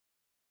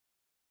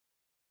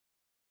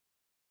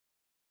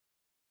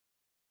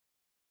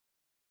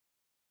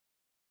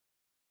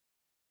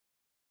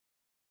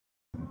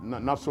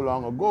not so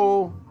long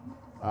ago,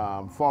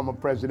 former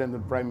President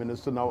and Prime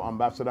Minister, now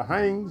Ambassador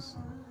Hinds,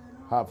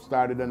 have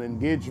started an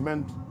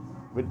engagement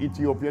with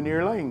Ethiopian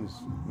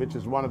Airlines, which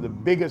is one of the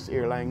biggest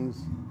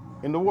airlines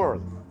in the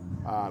world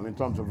in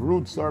terms of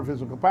route,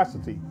 service, and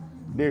capacity.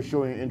 They're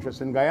showing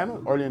interest in Guyana.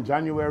 Early in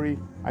January,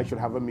 I should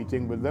have a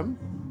meeting with them.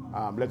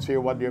 Let's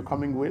hear what they're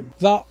coming with.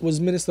 That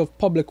was Minister of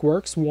Public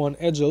Works Juan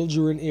Edghill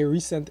during a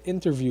recent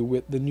interview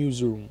with the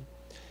newsroom.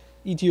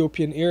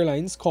 Ethiopian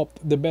Airlines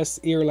copped the Best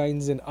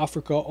Airlines in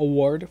Africa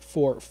award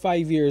for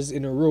 5 years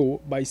in a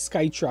row by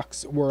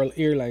Skytrax World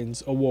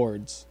Airlines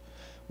Awards.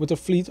 With a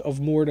fleet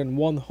of more than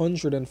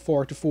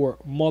 144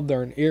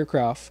 modern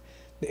aircraft,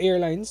 the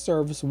airline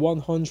serves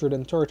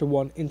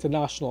 131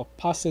 international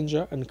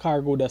passenger and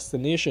cargo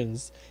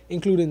destinations,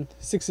 including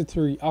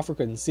 63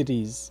 African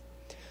cities.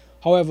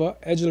 However,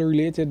 Edghill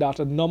related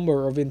that a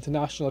number of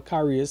international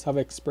carriers have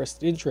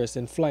expressed interest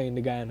in flying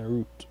the Guyana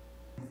route.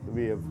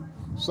 We have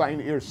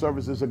signed air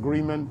services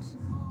agreements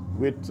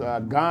with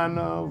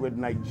Ghana, with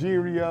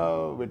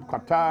Nigeria, with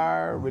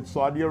Qatar, with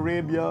Saudi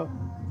Arabia,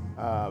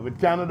 with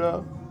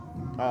Canada.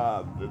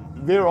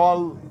 They're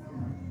all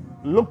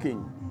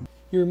looking.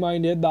 He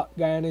reminded that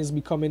Guyana is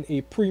becoming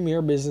a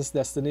premier business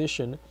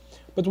destination,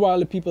 but while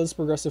the People's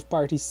Progressive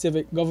Party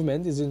civic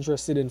government is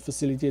interested in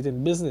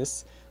facilitating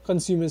business,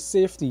 consumer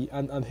safety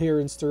and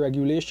adherence to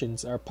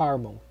regulations are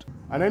paramount.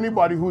 And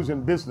anybody who's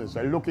in business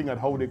are looking at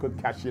how they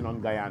could cash in on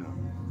Guyana.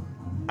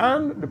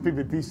 And the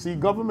PPPC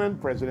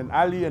government, President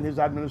Ali and his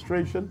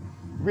administration,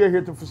 we are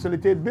here to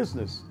facilitate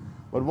business.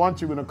 But once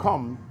you're going to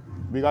come,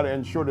 we got to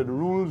ensure that the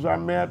rules are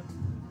met,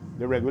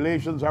 the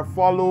regulations are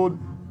followed,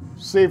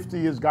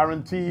 safety is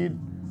guaranteed,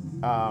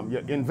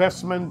 your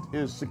investment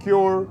is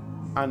secure,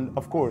 and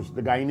of course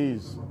the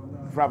Guyanese,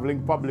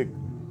 traveling public,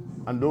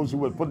 and those who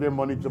will put their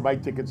money to buy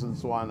tickets and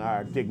so on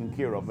are taken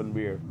care of, and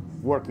we're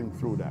working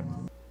through that.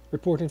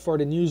 Reporting for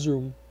the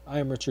newsroom, I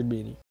am Richard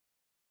Bainey.